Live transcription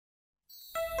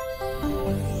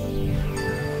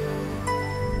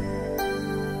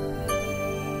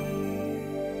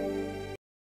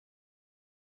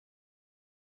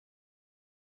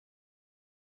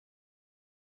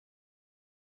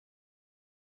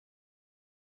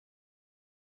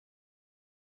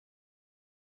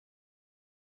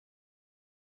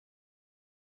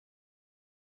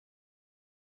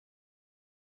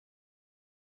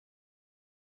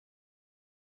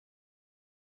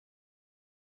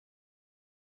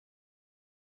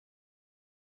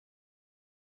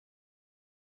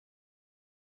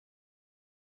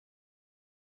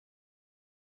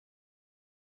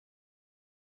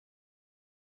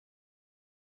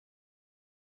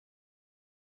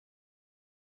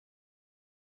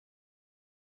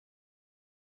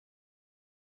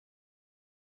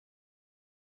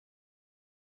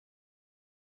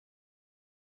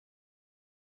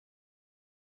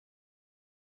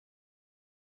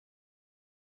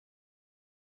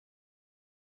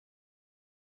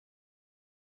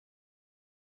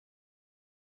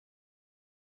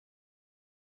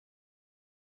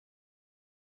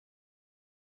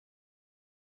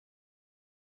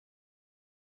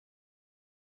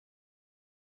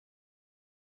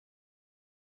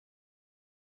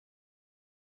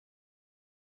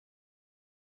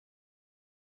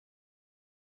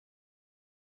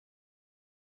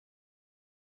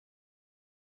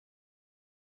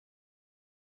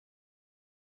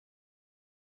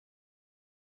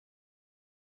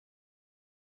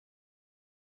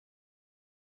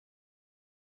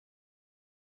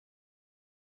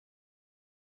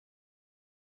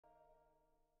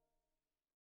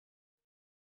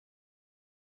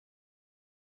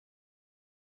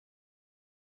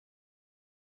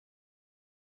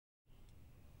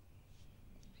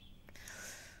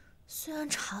虽然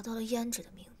查到了胭脂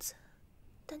的名字，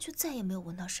但却再也没有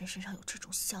闻到谁身上有这种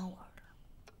香味了。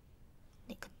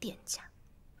那个店家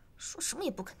说什么也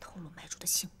不肯透露买主的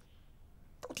姓名，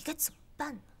到底该怎么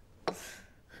办呢？不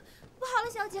好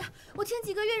了，小姐，我听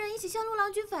几个乐人一起向陆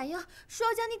郎君反映，说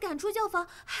要将你赶出教坊，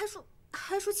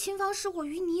还说琴房失火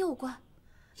与你有关。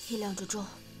意料之中，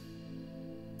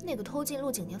那个偷进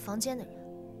陆景年房间的人，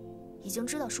已经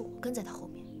知道是我跟在他后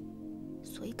面，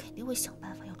所以肯定会想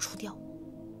办法要除掉我。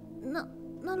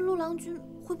那陆郎君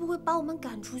会不会把我们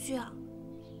赶出去啊？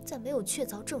在没有确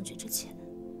凿证据之前，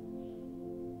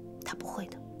他不会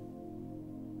的。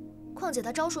况且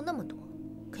他招数那么多，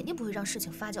肯定不会让事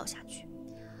情发酵下去。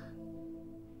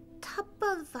他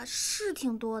办法是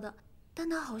挺多的，但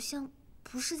他好像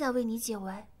不是在为你解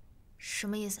围。什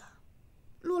么意思啊？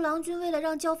陆郎君为了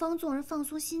让教坊众人放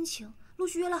松心情，陆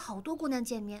续约了好多姑娘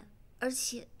见面，而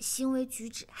且行为举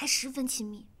止还十分亲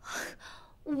密。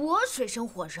我水深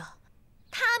火热，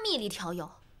他蜜里调油。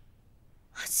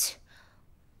切，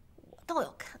我倒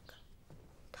要看看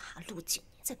他陆景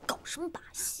年在搞什么把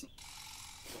戏。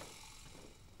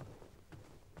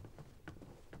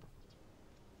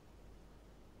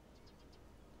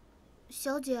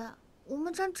小姐，我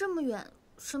们站这么远，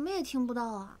什么也听不到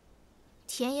啊。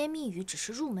甜言蜜语只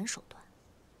是入门手段，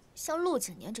像陆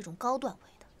景年这种高段位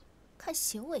的，看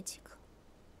行为即可。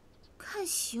看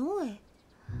行为？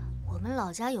我们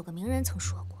老家有个名人曾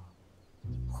说过，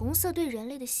红色对人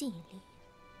类的吸引力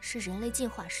是人类进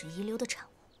化史遗留的产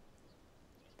物。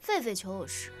狒狒求偶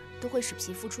时都会使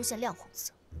皮肤出现亮红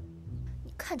色。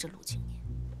你看这陆景年，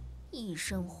一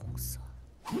身红色，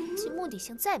其目的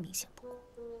性再明显不过。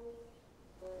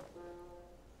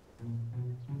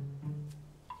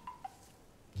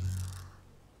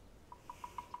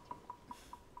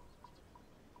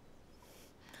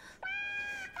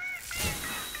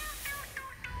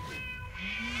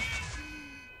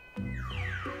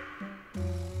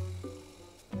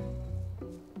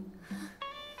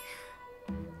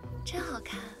真好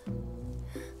看。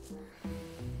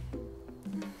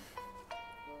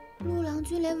陆郎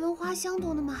君连闻花香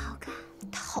都那么好看，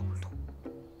套路。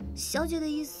小姐的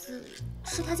意思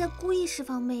是他在故意释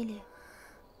放魅力，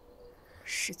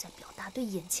是在表达对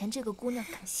眼前这个姑娘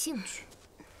感兴趣。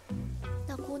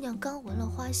那姑娘刚闻了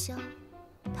花香，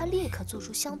她立刻做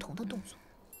出相同的动作，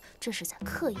这是在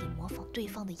刻意模仿对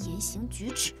方的言行举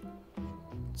止，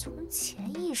从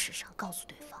潜意识上告诉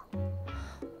对方，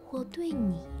我对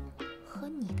你和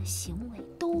你的行为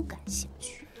都感兴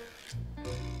趣。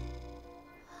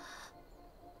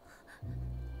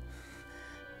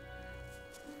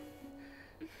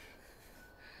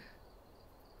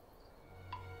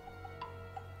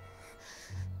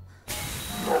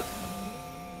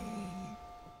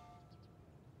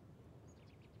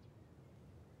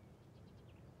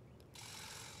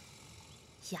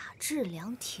雅致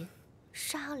良田，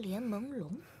纱帘朦胧，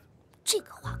这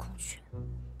个花孔雀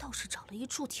倒是找了一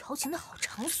处调情的好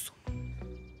场所。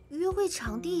约会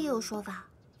场地也有说法。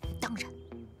当然，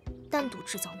单独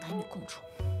制造男女共处，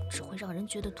只会让人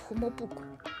觉得图谋不轨。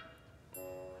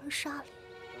而纱帘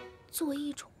作为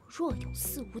一种若有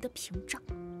似无的屏障，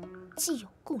既有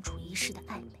共处一室的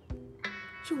暧昧，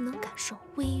又能感受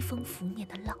微风拂面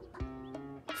的浪漫，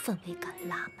氛围感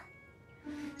拉满，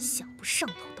想不上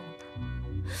头都难。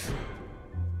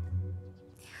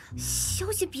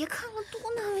小姐别看了，多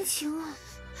难为情啊！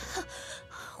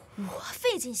我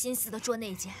费尽心思的捉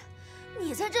内奸，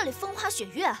你在这里风花雪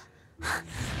月，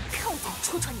看我怎么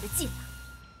戳穿你的伎俩！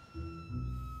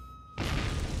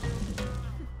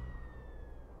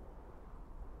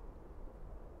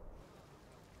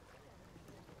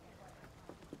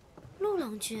陆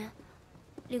郎君，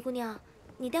李姑娘，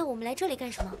你带我们来这里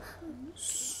干什么？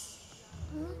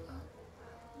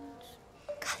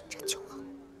看着就好。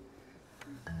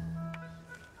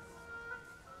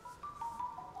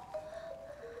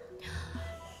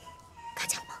看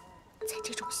见了吗？在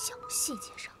这种小细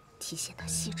节上体现她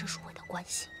细致入微的关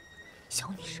系，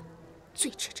小女生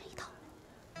最吃这一套，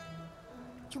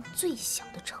用最小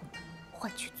的成本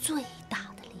换取最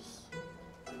大的利益，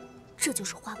这就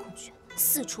是花孔雀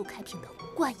四处开屏的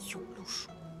惯用路数。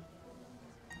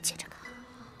接着看，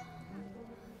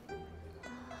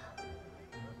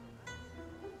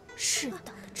适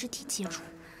当的肢体接触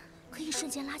可以瞬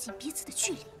间拉近彼此的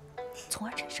距离，从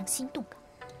而产生心动感。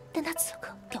但他此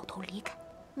刻掉头离开，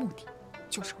目的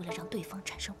就是为了让对方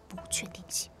产生不确定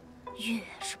性。越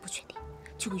是不确定，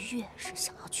就越是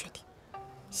想要确定。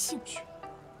兴趣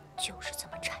就是这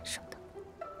么产生的。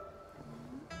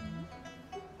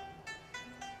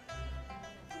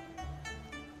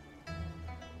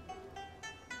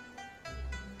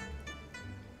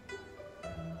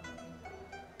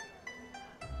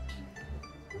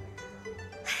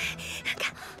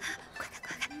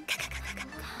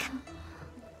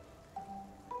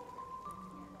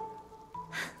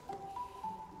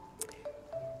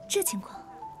这情况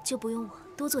就不用我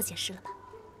多做解释了吧？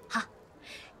好，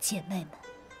姐妹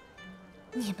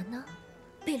们，你们呢，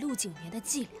被陆景年的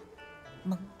伎俩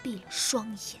蒙蔽了双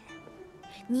眼。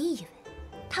你以为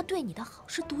他对你的好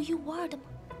是独一无二的吗？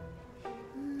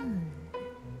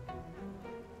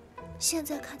现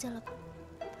在看见了吧？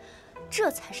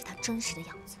这才是他真实的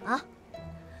样子啊！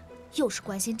又是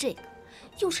关心这个，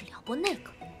又是撩拨那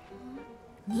个。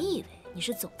你以为你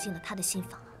是走进了他的心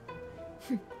房啊？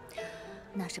哼，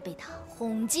那是被他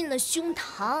哄进了胸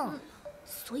膛。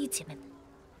所以姐妹们，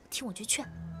听我句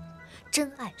劝，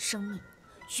珍爱生命，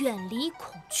远离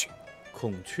孔雀。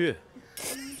孔雀，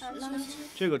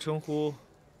这个称呼，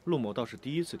陆某倒是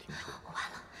第一次听说。完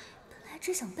了，本来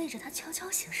只想背着他悄悄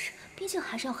行事，毕竟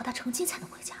还是要和他成亲才能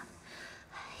回家。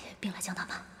哎，兵来将挡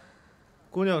吧。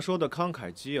姑娘说的慷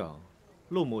慨激昂，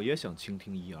陆某也想倾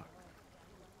听一二。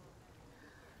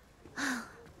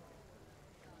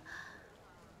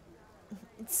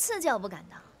赐教不敢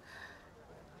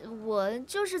当，我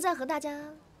就是在和大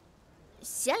家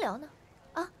闲聊呢。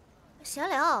啊，闲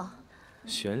聊。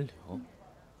闲聊，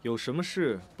有什么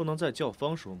事不能在教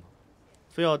坊说吗？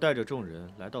非要带着众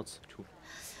人来到此处？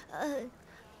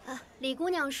李姑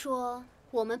娘说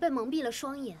我们被蒙蔽了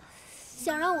双眼，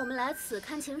想让我们来此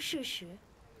看清事实，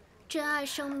珍爱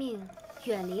生命，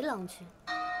远离郎君。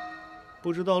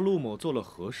不知道陆某做了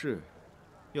何事，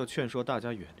要劝说大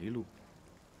家远离陆，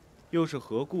又是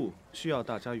何故需要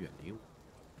大家远离我？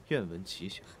愿闻其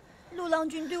详。陆郎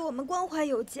君对我们关怀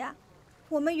有加，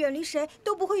我们远离谁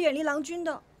都不会远离郎君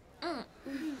的。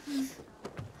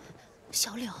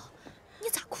小柳，你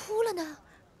咋哭了呢？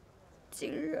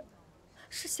今日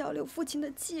是小柳父亲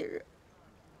的忌日，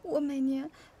我每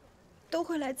年都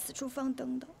会来此处放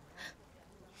灯的。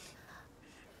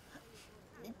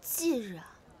忌日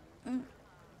啊？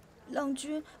郎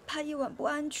君怕夜晚不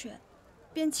安全，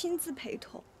便亲自陪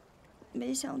同，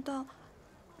没想到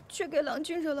却给郎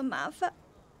君惹了麻烦，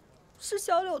是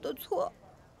小柳的错。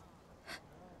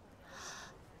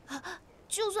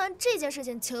就算这件事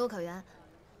情情有可原，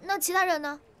那其他人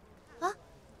呢？啊？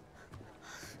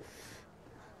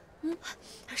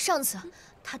上次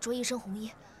他着一身红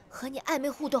衣和你暧昧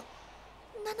互动，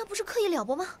难道不是刻意撩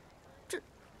拨吗？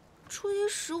初一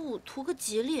15图个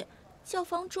吉利，教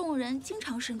坊众人经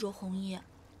常身着红衣。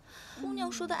姑娘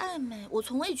说的暧昧，我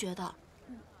从未觉得。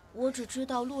我只知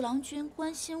道陆郎君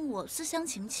关心我思乡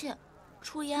情切，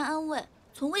出言安慰，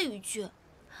从未逾矩。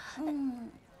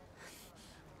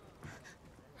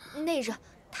那日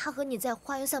他和你在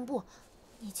花园散步，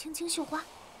你轻轻绣花，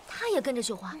他也跟着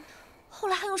绣花，后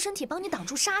来还用身体帮你挡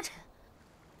住沙尘。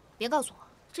别告诉我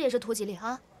这也是图吉利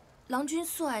啊！郎君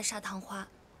素爱砂糖花，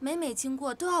每每经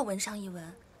过都要闻上一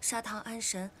闻，砂糖安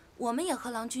神。我们也和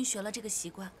郎君学了这个习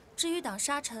惯。至于挡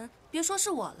沙尘，别说是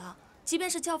我了，即便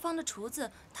是教坊的厨子，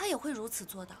他也会如此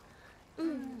做到。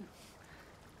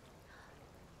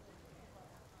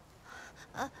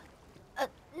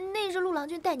那日陆郎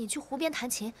君带你去湖边弹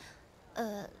琴，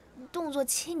动作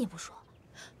亲你不说，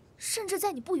甚至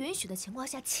在你不允许的情况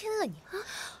下亲了你，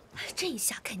这一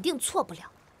下肯定错不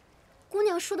了。姑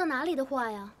娘说的哪里的话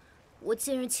呀？我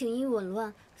近日情意紊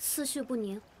乱，思绪不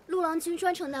宁，陆郎君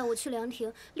专程带我去凉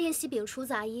亭练习摒除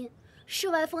杂音。室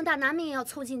外风大，难免要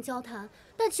凑近交谈，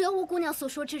但绝无姑娘所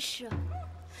说之事。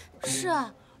是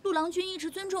啊，陆郎君一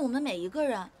直尊重我们每一个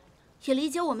人，也理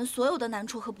解我们所有的难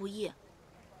处和不易。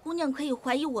姑娘可以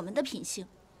怀疑我们的品性，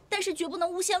但是绝不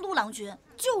能诬陷陆郎君。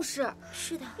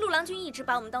是的，陆郎君一直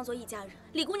把我们当做一家人。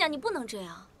李姑娘，你不能这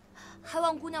样，还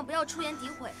望姑娘不要出言诋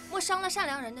毁，莫伤了善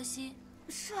良人的心。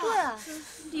对啊，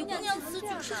李姑娘此举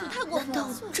实属太过分了。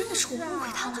难道真的是我误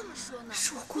会她了？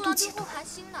是我过度解读，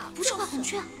不是花孔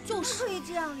雀，就是可以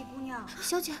这样，李姑娘。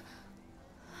小姐，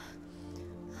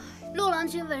陆郎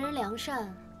君为人良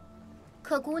善，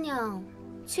可姑娘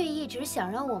却一直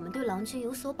想让我们对郎君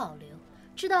有所保留。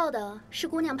知道的是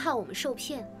姑娘怕我们受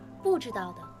骗，不知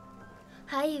道的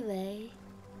还以为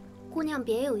姑娘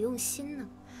别有用心呢。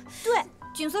对，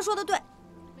锦瑟说的对，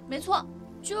没错，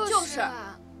就是。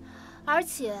而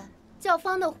且教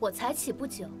坊的火才起不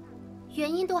久，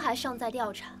原因都还尚在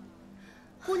调查。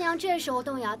姑娘这时候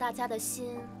动摇大家的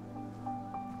心，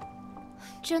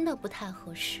真的不太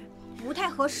合适。不太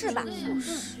合适吧？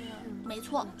没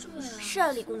错，是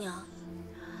啊，李姑娘，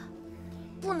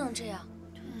不能这样。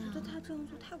我觉得他这样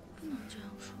做太过分了。这样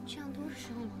说，这样多是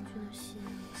伤郎君的心。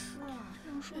是啊，这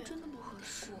样说真的不合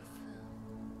适。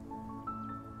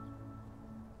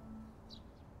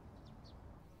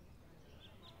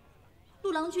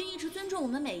陆郎君一直尊重我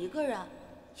们每一个人，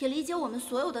也理解我们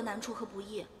所有的难处和不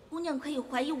易。姑娘可以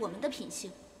怀疑我们的品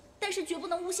性，但是绝不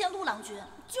能诬陷陆郎君。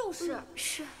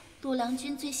是。陆郎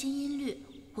君醉心音律，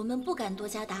我们不敢多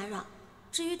加打扰。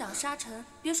至于挡沙尘，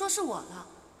别说是我了，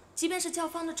即便是教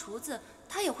坊的厨子，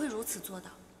他也会如此做的。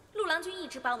陆郎君一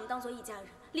直把我们当做一家人，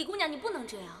李姑娘你不能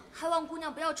这样，还望姑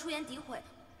娘不要出言诋毁。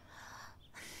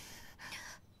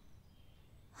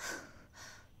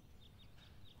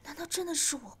难道真的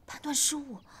是我判断失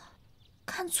误，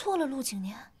看错了陆景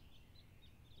年？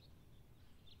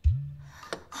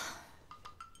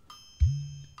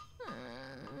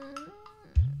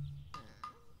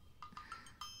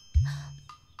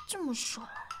这么说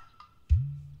来，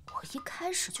我一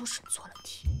开始就审错了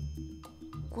题，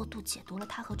过度解读了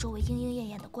他和周围莺莺燕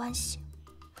燕的关系。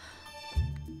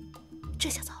这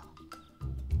下糟了，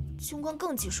情况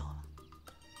更棘手了。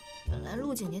本来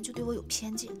陆景年就对我有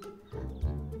偏见，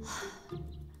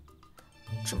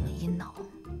这么一闹，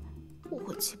误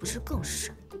会岂不是更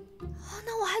深？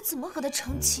那我还怎么和他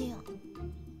澄清？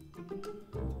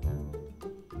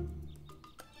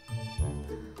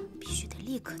必须得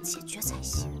立刻解决才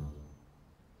行。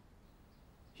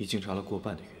已经查了过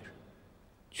半的月日，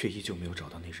却依旧没有找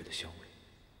到那日的香味，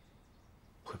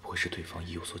会不会是对方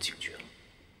已有所警觉了？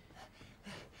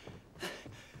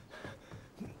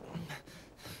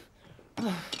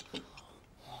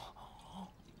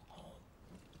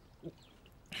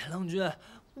郎君，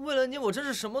为了你，我真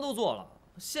是什么都做了。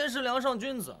先是梁上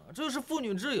君子，这又是妇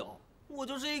女之友，我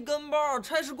就是一跟班，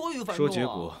差事过于繁重啊。说结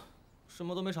果，什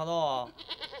么都没查到啊。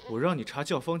我让你查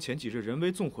教坊前几日人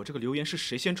为纵火这个流言是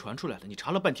谁先传出来的，你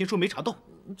查了半天说没查到。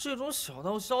这种小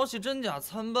道消息真假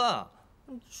参半，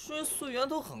追溯源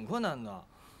头很困难的。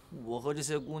我和这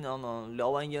些姑娘们聊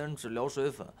完胭脂，聊水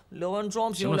粉，聊完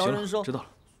妆瓶，聊人生。知道了，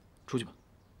出去吧。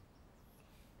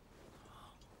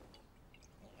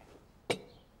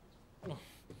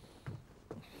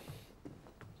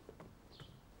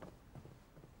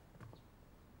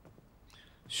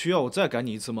需要我再赶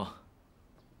你一次吗？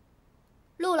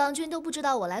陆郎君都不知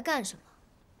道我来干什么，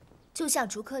就下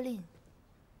逐客令，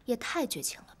也太绝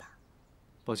情了吧！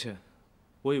抱歉，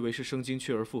我以为是生津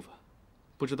去而复返，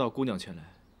不知道姑娘前来，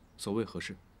所谓何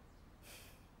事？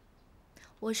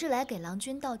我是来给郎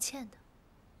君道歉的。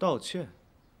道歉？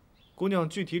姑娘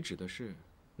具体指的是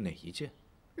哪一件？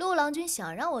陆郎君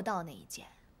想让我道哪一件，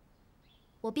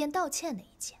我便道歉哪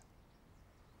一件。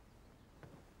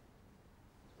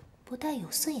不戴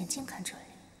有色眼镜看这里，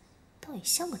倒也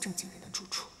像个正经人的住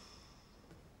处。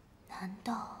难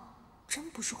道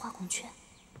真不是花孔雀？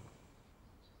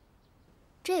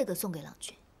这个送给郎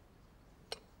君。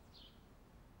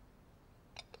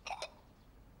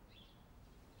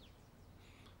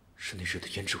是那日的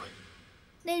胭脂味。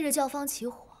那日教坊起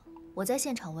火，我在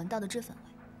现场闻到的脂粉味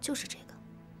就是这个。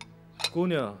姑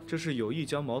娘，这是有意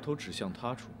将矛头指向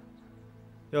他处。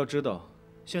要知道，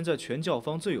现在全教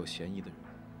坊最有嫌疑的人，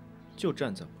就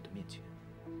站在我的面前。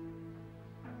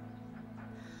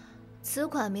此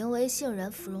款名为杏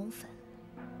仁芙蓉粉，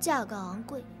价格昂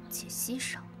贵且稀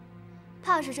少，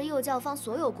怕是这幼教坊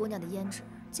所有姑娘的胭脂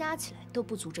加起来都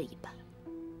不足这一半。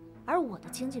而我的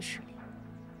经济实力，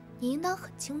你应当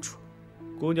很清楚。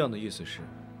姑娘的意思是，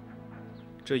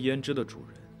这胭脂的主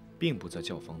人并不在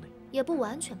教坊内，也不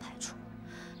完全排除，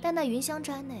但那云香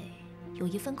斋内有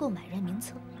一份购买人名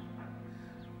册，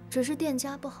只是店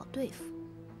家不好对付，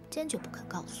坚决不肯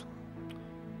告诉我。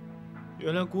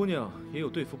原来姑娘也有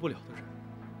对付不了的人。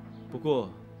不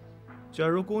过，假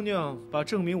如姑娘把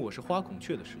证明我是花孔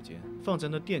雀的时间放在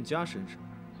那店家身上，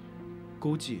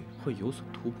估计会有所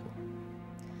突破。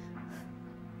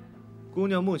姑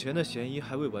娘目前的嫌疑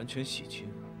还未完全洗清，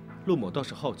陆某倒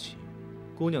是好奇，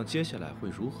姑娘接下来会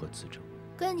如何自证？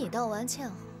跟你道完歉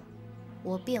后，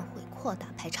我便会扩大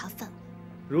排查范围。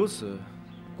如此，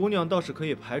姑娘倒是可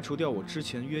以排除掉我之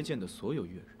前约见的所有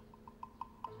越人。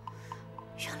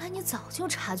原来你早就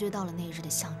察觉到了那日的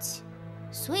香气，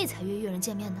所以才约越人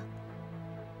见面的。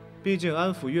毕竟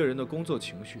安抚越人的工作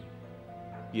情绪，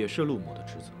也是陆某的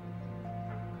职责。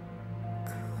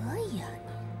可以啊，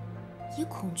你以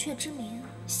孔雀之名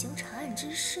行查案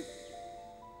之事。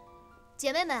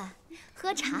姐妹们，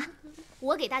喝茶，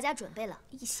我给大家准备了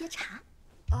一些茶。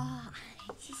哦，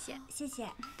谢谢谢谢。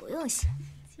不用谢。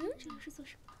这个是做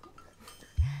什么？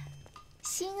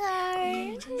星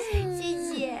儿，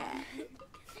谢谢。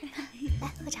来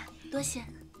喝茶，多谢。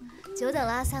久等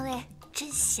了啊，三位，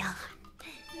真香啊！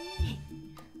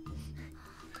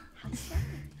好香，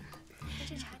和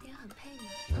这茶点很配呢。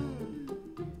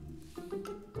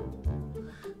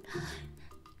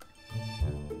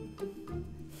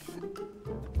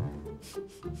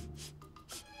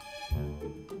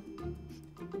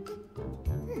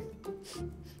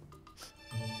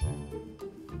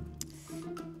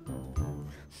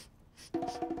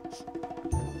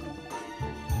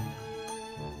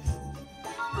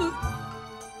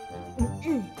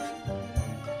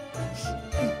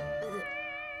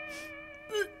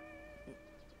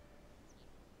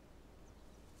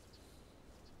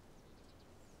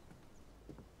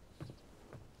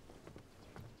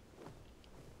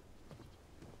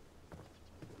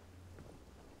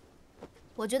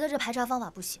我觉得这排查方法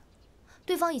不行，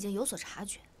对方已经有所察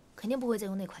觉，肯定不会再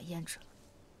用那款胭脂了。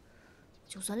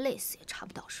就算累死也查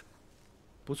不到什么。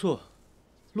不错，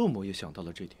陆某也想到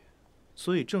了这点，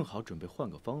所以正好准备换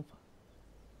个方法。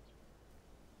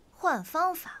换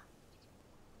方法？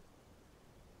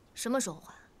什么时候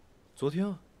换？昨天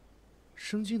啊，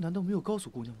生津难道没有告诉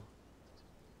姑娘吗？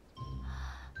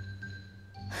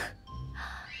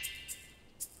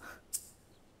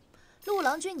陆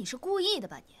郎君，你是故意的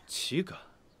吧你？岂敢！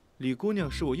李姑娘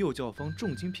是我右教坊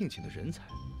重金聘请的人才，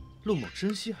陆某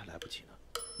珍惜还来不及呢，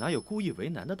哪有故意为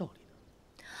难的道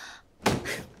理呢？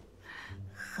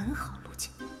很好，陆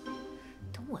景，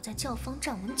等我在教坊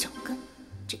站稳脚跟，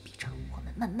这笔账我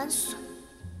们慢慢算。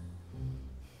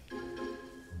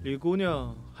李姑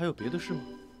娘还有别的事吗？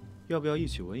要不要一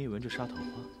起闻一闻这沙桃花，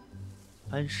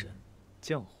安神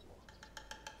降火？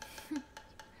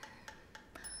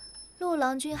陆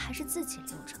郎君还是自己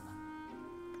留着吧，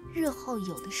日后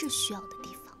有的是需要的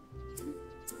地方。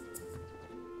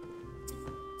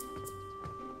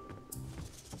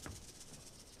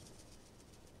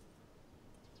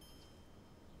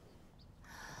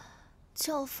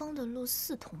教坊的路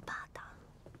四通八达，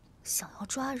想要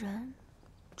抓人，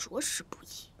着实不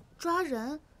易。抓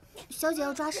人？小姐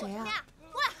要抓谁啊？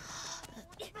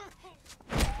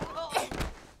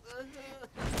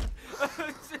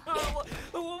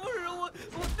我不是我。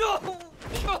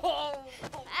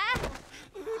哎，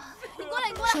你过来，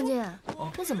你过来！尚静，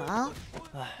这怎么了？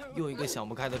哎，又一个想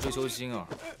不开的追求星儿。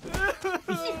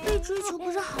被追求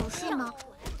不是好事吗？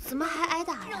怎么还挨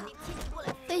打呀？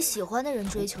被喜欢的人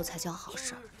追求才叫好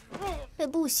事儿，被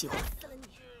不喜欢的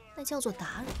那叫做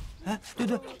打扰。哎，对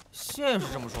对，谢也是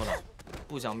这么说的，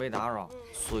不想被打扰，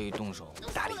所以动手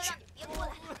打了一拳。别过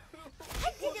来，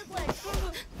还姐姐过来！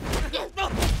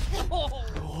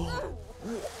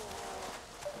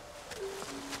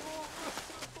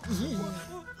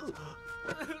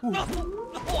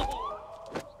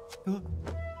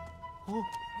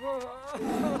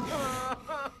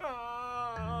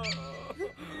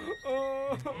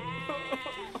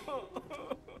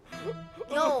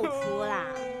又哭啦！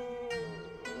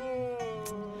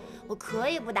我可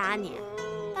以不打你，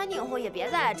但你以后也别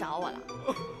再来找我了。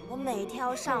我每天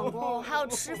要上工，还要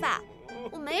吃饭，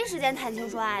我没时间谈情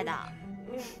说爱的。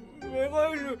没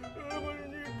关系，你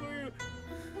可以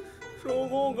抽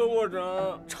空跟我谈。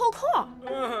抽空？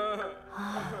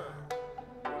啊！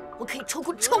我可以抽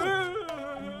空抽你。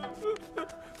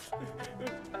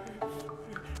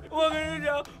我跟你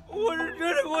讲，我是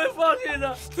绝对不会放弃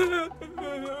的。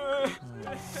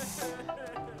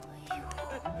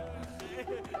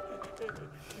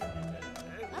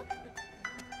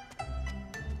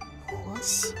我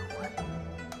喜欢。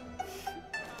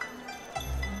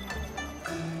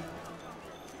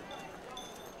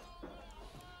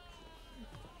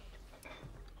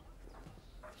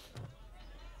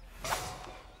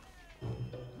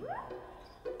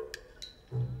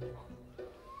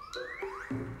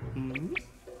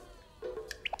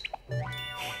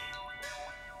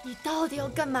你到底要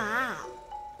干嘛？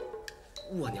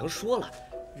我娘说了，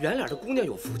圆脸的姑娘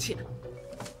有福气，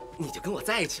你就跟我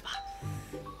在一起吧。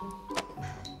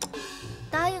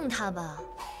答应他吧。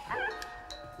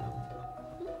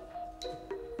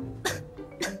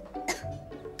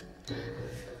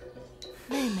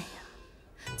妹妹呀，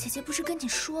姐姐不是跟你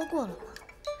说过了吗？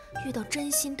遇到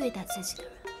真心对待自己的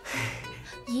人，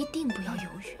一定不要犹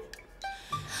豫。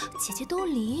姐姐都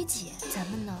理解，咱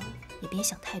们呢也别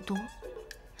想太多，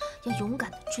要勇敢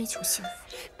的追求幸福。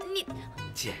你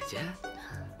姐姐，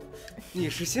你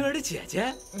是星儿的姐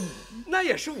姐，那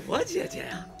也是我姐姐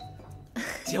呀。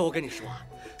姐，我跟你说啊，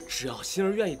只要星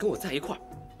儿愿意跟我在一块儿，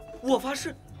我发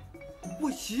誓，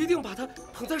我一定把她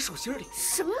捧在手心里。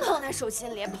什么捧在手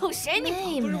心里？捧谁？你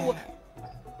妹妹，不是我，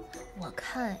我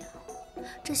看呀，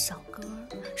这小哥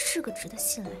是个值得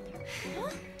信赖的人。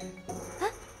哎，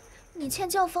你欠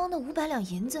教坊的500两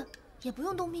银子，也不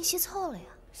用东拼西凑了呀。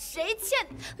谁欠？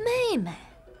妹妹，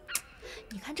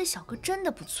你看这小哥真的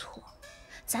不错，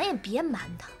咱也别瞒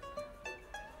他。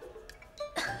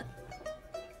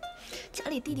家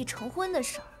里弟弟成婚的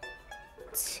事儿，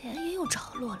钱也有着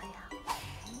落了呀。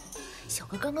小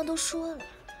哥刚刚都说了，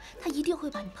他一定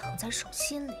会把你捧在手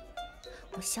心里。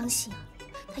我相信啊，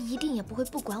他一定也不会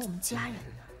不管我们家人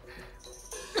的。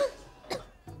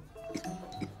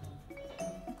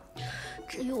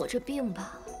至于我这病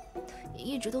吧，也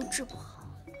一直都治不好，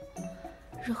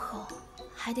日后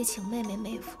还得请妹妹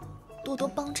妹夫多多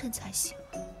帮衬才行。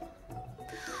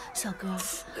小哥，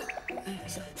哎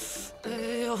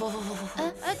呦，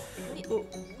哎，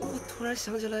我突然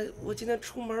想起来，我今天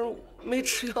出门没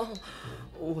吃药，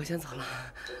我先走了。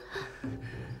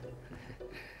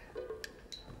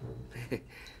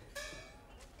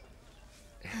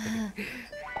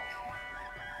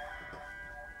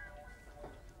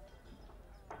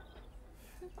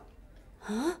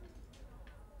啊？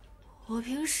我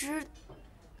平时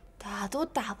打都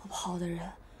打不跑的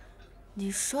人，你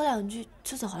说两句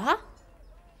就走了？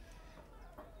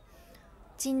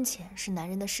金钱是男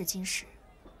人的试金石。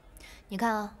你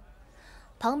看啊，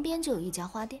旁边就有一家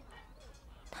花店，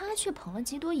他却捧了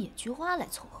几朵野菊花来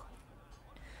凑合。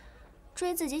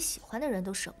追自己喜欢的人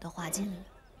都舍不得花金了，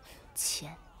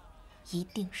钱一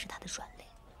定是他的软肋。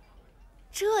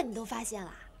这你都发现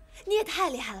了？你也太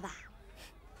厉害了吧！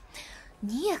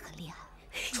你也很厉害，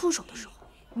出手的时候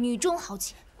女中豪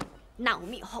杰。那我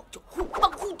们以后就互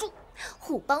帮互助，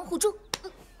互帮互助。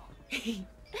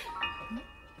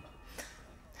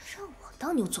让我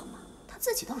当牛做马，他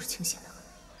自己倒是清闲得很。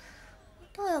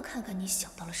倒要看看你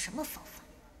想到了什么方法。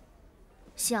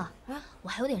星儿，我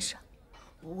还有点事，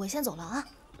我先走了啊。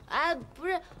哎，不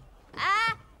是，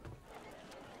哎。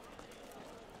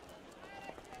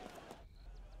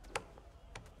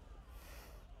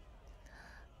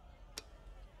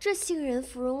这杏仁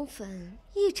芙蓉粉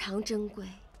异常珍贵，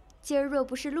今儿若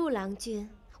不是陆郎君，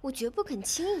我绝不肯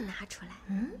轻易拿出来。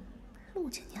陆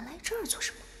景年来这儿做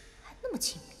什么？还那么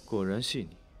亲密？果然细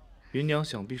腻，芸娘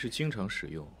想必是经常使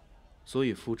用，所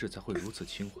以肤质才会如此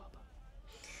清滑吧。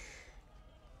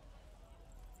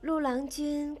陆郎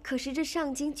君可是这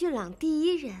上京俊朗第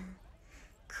一人，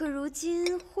可如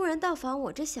今忽然到访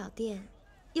我这小店，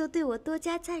又对我多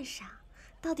加赞赏，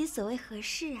到底所谓何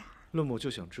事啊？陆母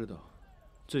就想知道，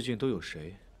最近都有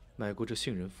谁买过这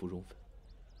杏仁芙蓉粉？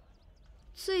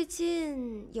最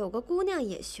近有个姑娘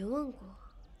也询问过，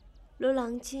陆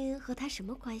郎君和她什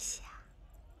么关系啊？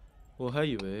我还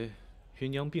以为芸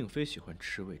娘并非喜欢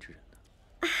吃味之人呢。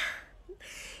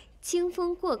清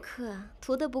风过客，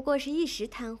图的不过是一时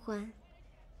贪欢，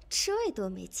吃味多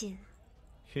没劲啊！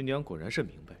芸娘果然是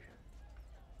明白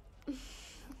人。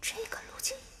这个陆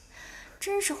景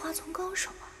真是花丛高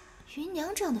手啊！芸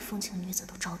娘这样的风情女子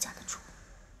都招架得住。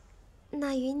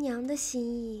那芸娘的心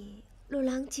意，陆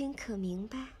郎君可明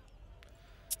白？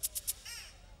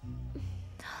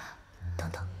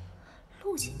等等，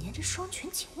陆景年这双拳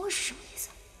紧握是什么意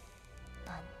思？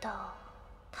难道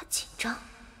他紧张？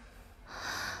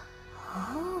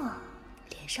哦，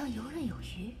脸上游刃有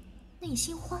余，内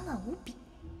心慌乱无比。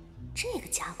这个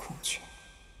假孔雀，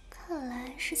看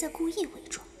来是在故意伪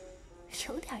装，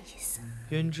有点意思。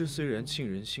胭脂虽然沁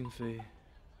人心扉，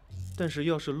但是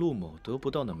要是陆某得不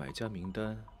到那买家名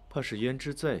单，怕是胭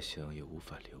脂再香也无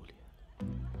法留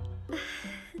恋。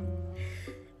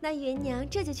那芸娘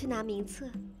这就去拿名册。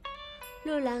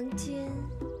陆郎君，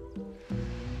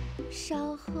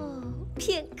稍后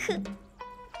片刻。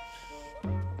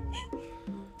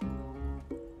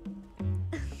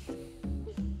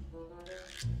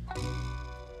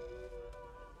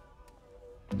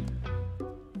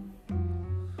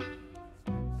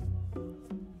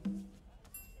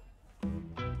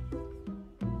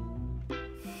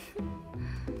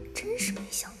真是没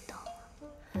想到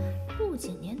啊，陆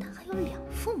景年他还有两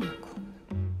副面孔呢。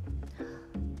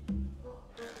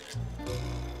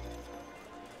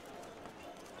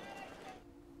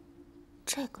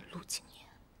这个陆景年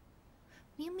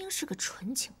明明是个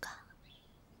纯情咖，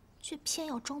却偏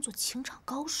要装作情场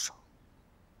高手，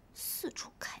四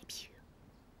处开辟。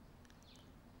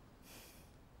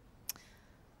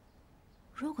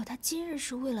如果他今日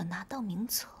是为了拿到名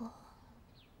册，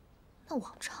那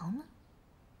往常呢？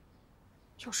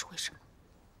又是为什么？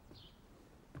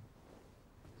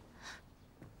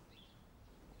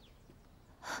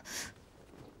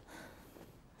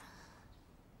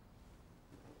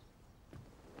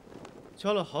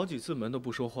敲了好几次门都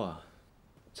不说话，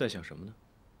在想什么呢？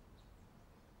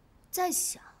在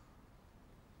想，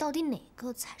到底哪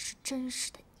个才是真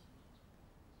实的你？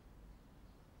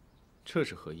这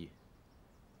是何意？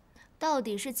到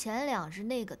底是前2日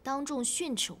那个当众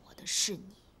训斥我的是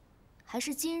你，还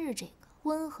是今日这个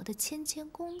温和的谦谦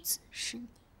公子是你？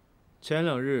前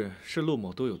2日是陆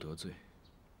某都有得罪，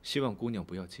希望姑娘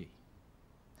不要介意。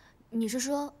你是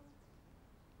说，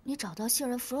你找到杏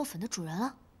仁芙蓉粉的主人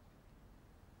了？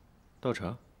倒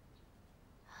茶。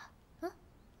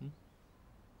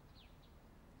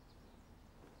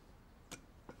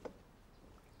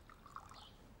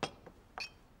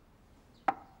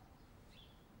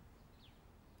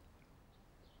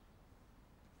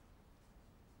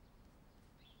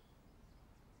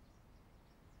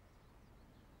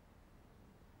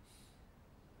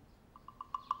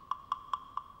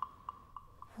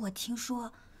我听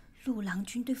说，陆郎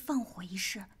君对放火一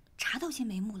事查到些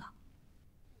眉目了。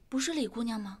不是李姑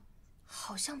娘吗？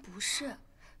好像不是，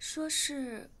说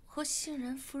是和杏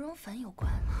仁芙蓉粉有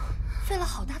关，费了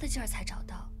好大的劲儿才找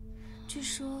到。据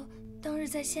说当日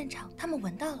在现场，他们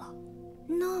闻到了。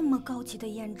那么高级的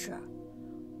胭脂，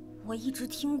我一直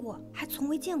听过，还从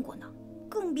未见过呢，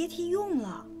更别提用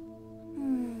了。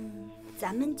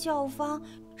咱们教坊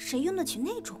谁用得起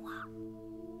那种啊？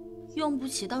用不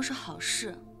起倒是好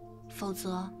事，否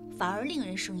则反而令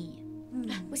人生疑。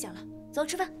不想了，走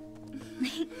吃饭。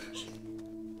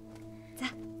走，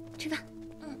吃饭。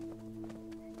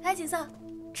哎，锦瑟，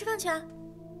吃饭去啊？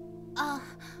啊，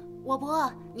我不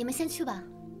饿，你们先去吧。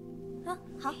啊，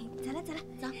好，再来，走。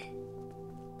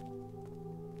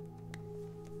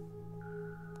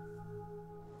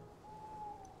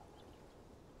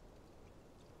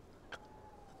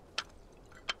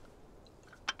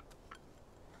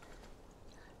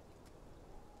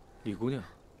李姑娘，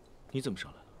你怎么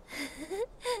上来了？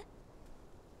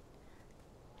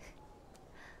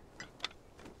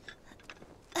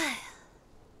哎呀，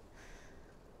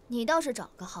你倒是找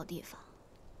了个好地方，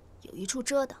有一处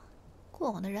遮挡，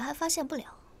过往的人还发现不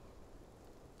了。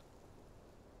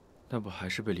那不还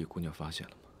是被李姑娘发现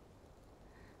了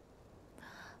吗？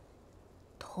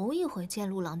头一回见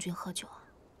陆郎君喝酒啊？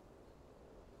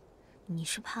你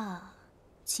是怕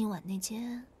今晚那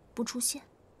间不出现？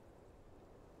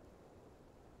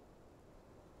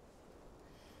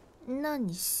那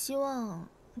你希望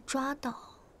抓到，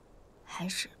还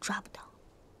是抓不到？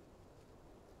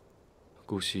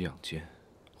姑息养奸，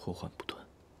祸患不断。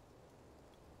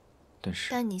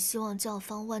但你希望教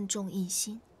坊万众一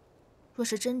心。若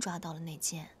是真抓到了那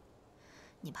奸，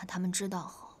你怕他们知道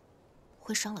后，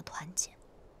会伤了团结。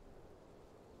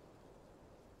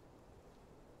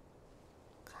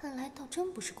看来倒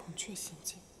真不是孔雀心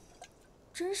境，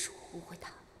真是我误会他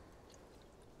了。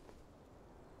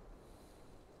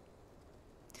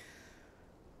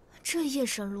这夜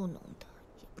深路浓的，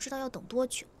也不知道要等多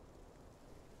久。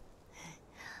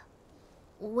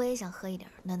我也想喝一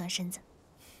点，暖暖身子。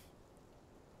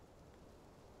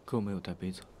可我没有带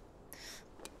杯子。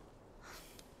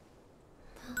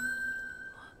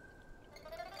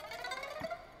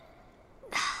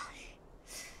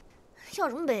要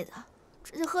什么杯子？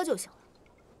直接喝就行了。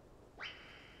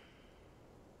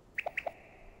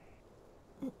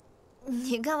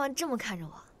你干嘛这么看着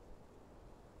我？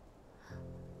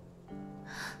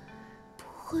不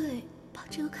会把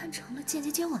这个看成了间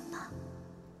接接吻吧？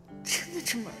真的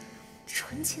这么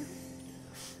纯情？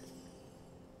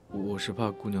我是怕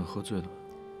姑娘喝醉了，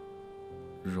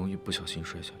容易不小心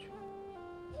摔下去。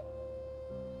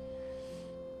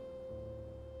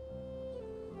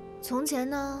从前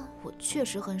呢，我确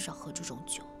实很少喝这种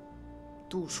酒，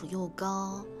度数又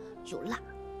高又辣，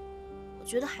我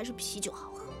觉得还是啤酒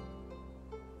好喝。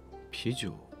啤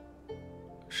酒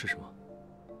是什么？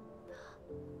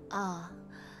啊，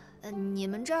你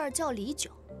们这儿叫梨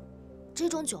酒，这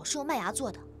种酒是用麦芽做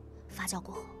的，发酵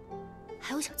过后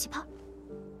还有小气泡，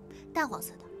淡黄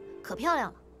色的，可漂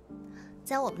亮了。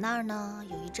在我们那儿呢，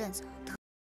有一阵子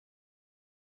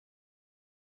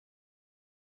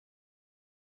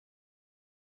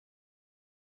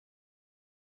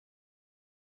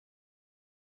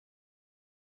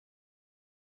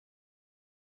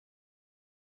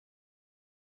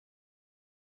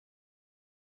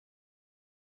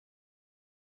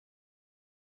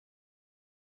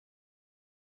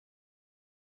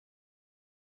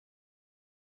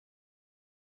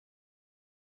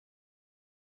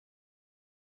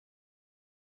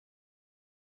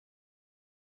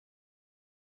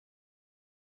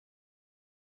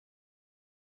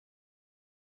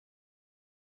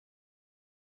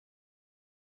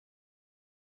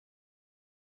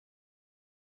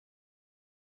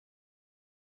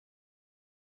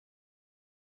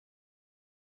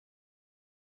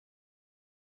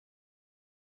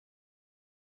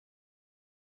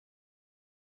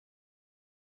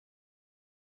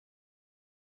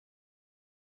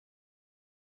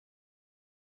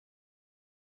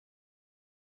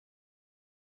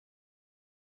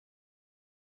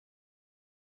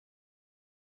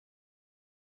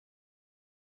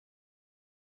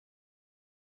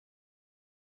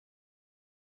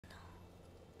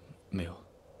没有。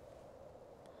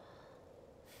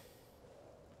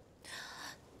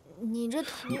你这头，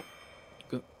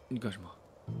你干什么？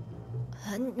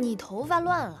你头发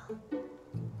乱了。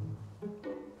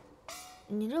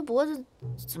你这脖子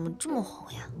怎么这么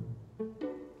红呀？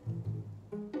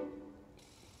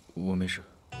我没事。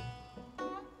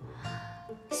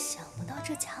想不到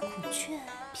这假孔雀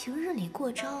平日里过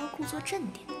招故作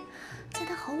镇定，在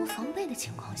他毫无防备的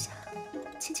情况下，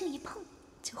轻轻一碰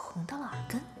就红到了耳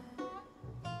根。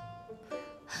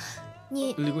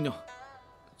你李姑娘，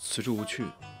此处无趣，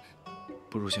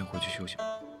不如先回去休息吧。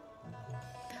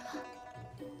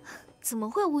怎么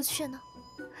会无趣呢？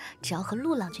只要和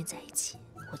陆郎君在一起，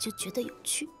我就觉得有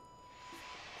趣。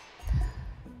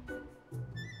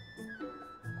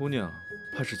姑娘，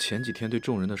怕是前几天对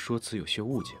众人的说辞有些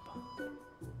误解吧？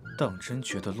当真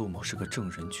觉得陆某是个正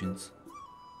人君子，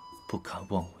不敢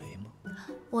妄为吗？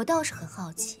我倒是很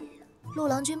好奇，陆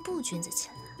郎君不君子起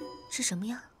来是什么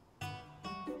样？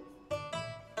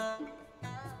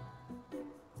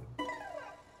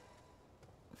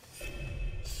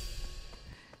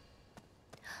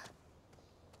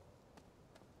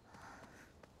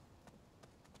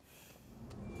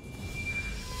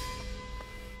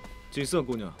锦瑟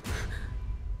姑娘，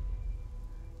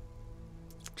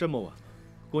这么晚了，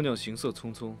姑娘行色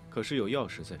匆匆，可是有要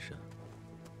事在身？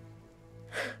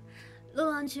陆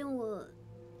郎君，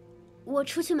我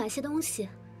出去买些东西。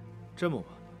这么晚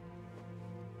了，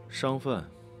商贩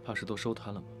怕是都收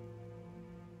摊了吧？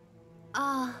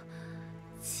啊，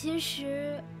其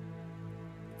实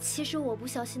我不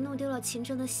小心弄丢了秦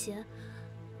正的鞋，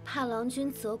怕郎君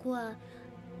责怪，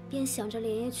便想着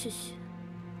连夜去取。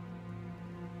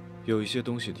有一些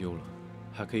东西丢了，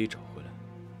还可以找回来；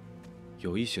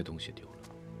有一些东西丢了，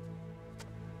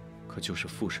可就是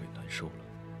覆水难收了。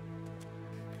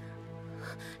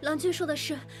郎君说的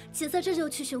是，锦瑟这就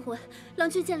去寻回，郎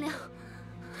君见谅。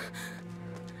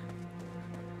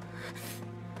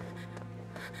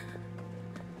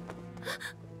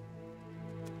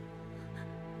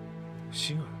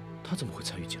星儿，她怎么会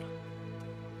参与进来？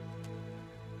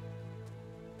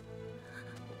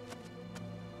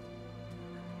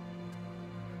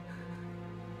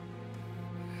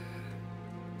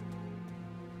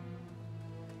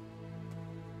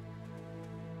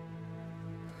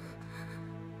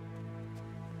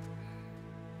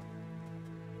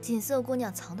锦瑟姑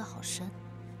娘藏得好深，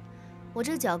我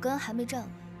这脚跟还没站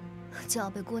稳，就要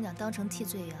被姑娘当成替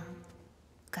罪羊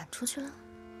赶出去了。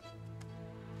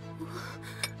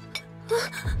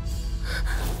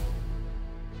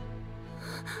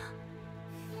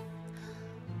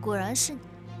果然是你。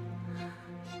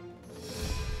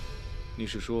你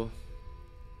是说，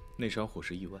那场火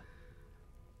是意外？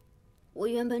我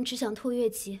原本只想拖越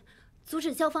级，阻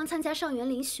止教坊参加上元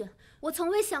遴选，我从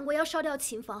未想过要烧掉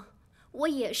琴房。我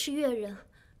也是越人，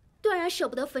断然舍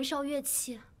不得焚烧乐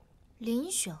器。遴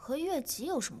选和越级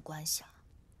有什么关系啊？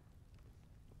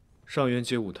上元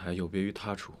节舞台有别于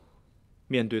他处，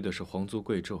面对的是皇族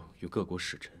贵胄与各国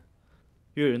使臣，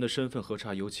越人的身份核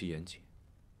查尤其严谨，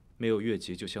没有越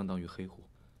级就相当于黑户，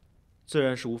自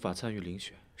然是无法参与遴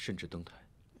选，甚至登台。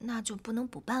那就不能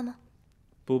补办吗？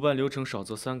补办流程少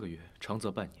则3个月，长则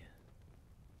半年，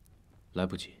来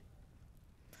不及。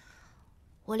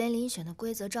我连遴选的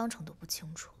规则章程都不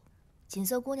清楚，锦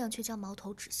瑟姑娘却将矛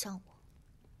头指向我，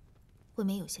未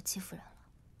免有些欺负人了。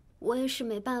我也是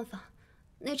没办法，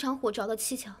那场火着得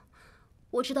蹊跷，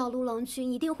我知道陆郎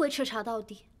君一定会彻查到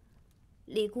底。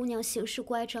李姑娘行事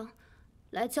乖张，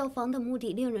来教坊的目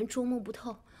的令人捉摸不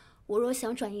透。我若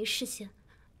想转移视线，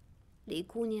李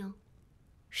姑娘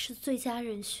是最佳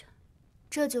人选。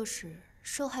这就是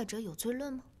受害者有罪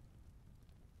论吗？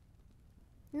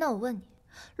那我问你，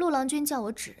陆郎君叫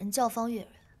我指认教坊越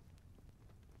人，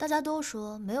大家都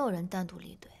说没有人单独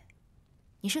离队，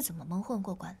你是怎么蒙混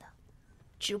过关的？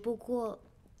只不过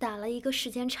打了一个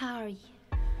时间差而已。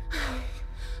唉，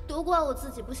都怪我自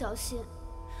己不小心，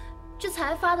这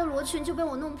才发的罗裙就被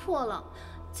我弄破了。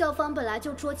教坊本来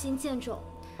就捉襟见肘，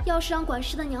要是让管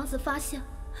事的娘子发现，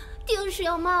定是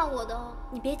要骂我的。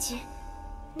你别急，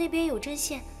那边有针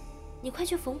线，你快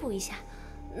去缝补一下。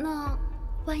那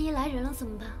万一来人了怎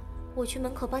么办？我去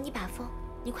门口帮你把风，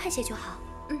你快些就好。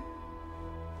嗯。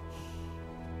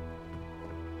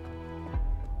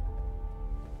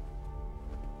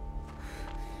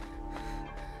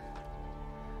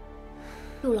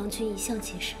陆郎君一向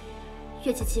谨慎，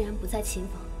月季既然不在琴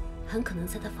房，很可能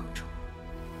在他房中。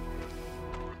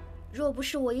若不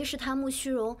是我一时贪慕虚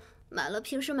荣，买了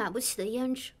平时买不起的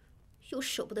胭脂，又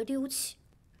舍不得丢弃，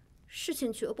事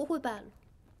情绝不会败露。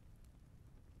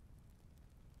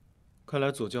看来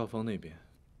左教坊那边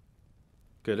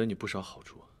给了你不少好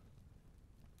处啊。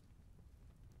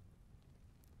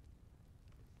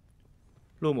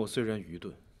陆某虽然愚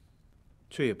钝，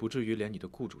却也不至于连你的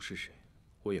雇主是谁，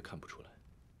我也看不出来。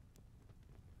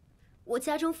我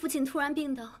家中父亲突然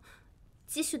病倒，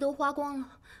积蓄都花光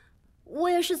了，我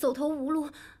也是走投无路，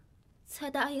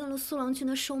才答应了苏郎君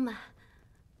的收买。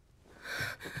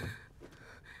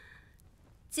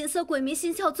锦瑟鬼迷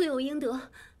心窍，罪有应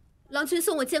得。郎君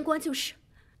送我见官就是。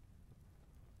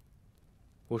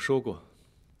我说过，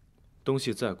东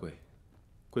西再贵，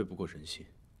贵不过人心。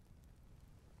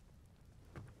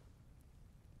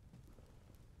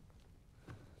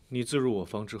你自入我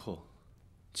方之后，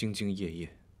兢兢业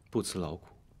业，不辞劳苦，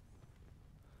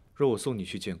若我送你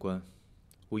去见官，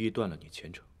无疑断了你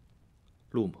前程。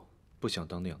陆某不想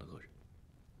当那样的恶人。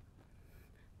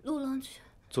陆郎君，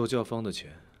做教坊的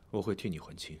钱我会替你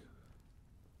还清，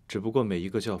只不过每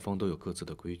一个教坊都有各自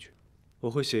的规矩。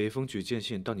我会写一封举荐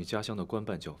信到你家乡的官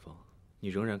办教坊，你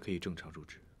仍然可以正常入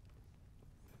职。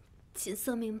锦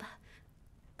瑟明白，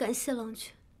感谢郎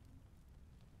君。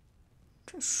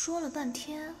这说了半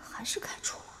天还是开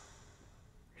除了。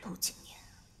陆景年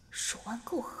手腕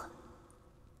够狠。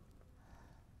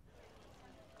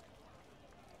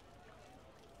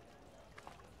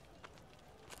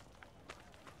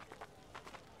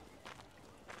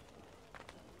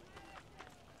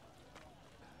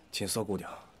锦瑟姑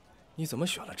娘，你怎么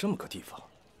选了这么个地方？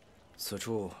此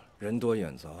处人多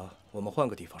眼杂，我们换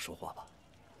个地方说话吧。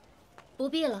不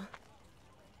必了。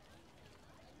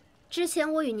之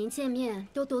前我与您见面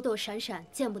都躲躲闪闪，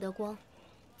见不得光，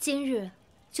今日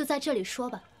就在这里说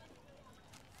吧。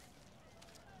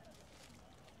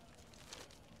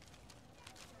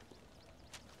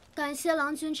感谢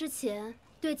郎君之前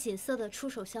对锦瑟的出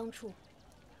手相助，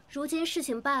如今事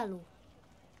情败露，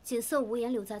锦瑟无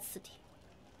颜留在此地，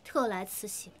特来此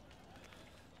行。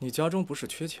你家中不是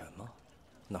缺钱吗？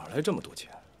哪来这么多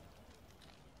钱？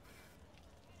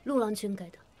陆郎君给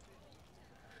的。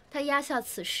他压下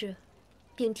此事，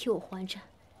并替我还债。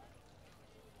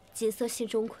锦瑟心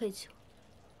中愧疚，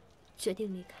决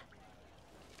定离开。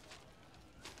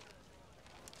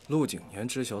陆景年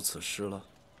知晓此事了。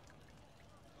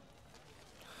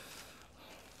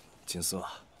锦瑟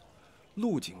啊，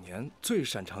陆景年最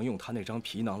擅长用他那张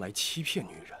皮囊来欺骗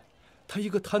女人，他一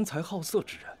个贪财好色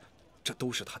之人，这都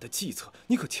是他的计策，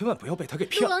你可千万不要被他给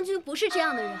骗了。陆郎君不是这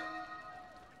样的人。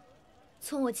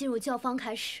从我进入教坊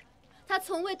开始，他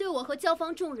从未对我和教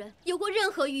坊众人有过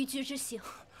任何逾矩之行。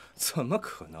怎么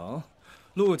可能？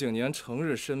陆景年成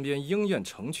日身边莺燕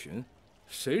成群，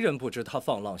谁人不知他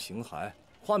放浪形骸，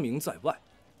花名在外？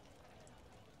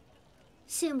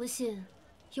信不信，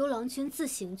由郎君自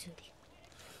行决定。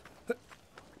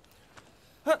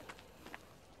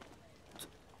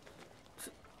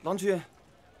郎君，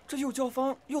这右教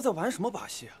坊又在玩什么把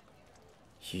戏啊？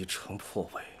一城破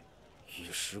伪，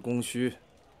一时供需。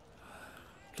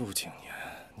陆景年，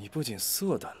你不仅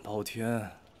色胆包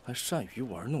天，还善于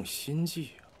玩弄心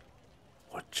计啊！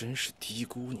我真是低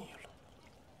估你了。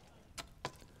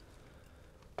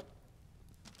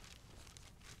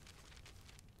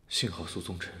幸好苏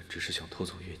宗臣只是想偷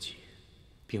走月季，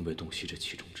并未洞悉这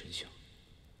其中真相。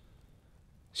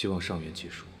希望上元结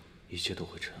束，一切都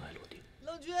会尘埃落定。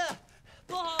郎君，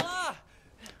做好了。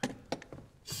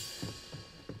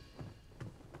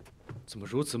怎么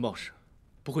如此冒失？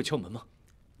不会敲门吗？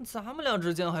咱们俩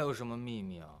之间还有什么秘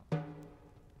密啊？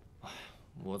哎，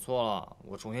我错了，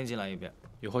我重新进来一遍。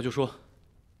有话就说。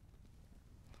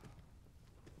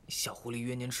小狐狸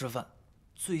约您吃饭，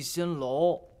醉仙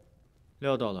楼。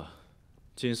料到了，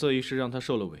锦瑟一事让他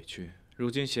受了委屈，如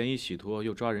今嫌疑洗脱，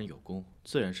又抓人有功，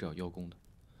自然是要邀功的。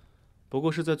不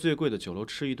过是在最贵的酒楼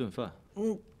吃一顿饭，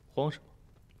慌什么？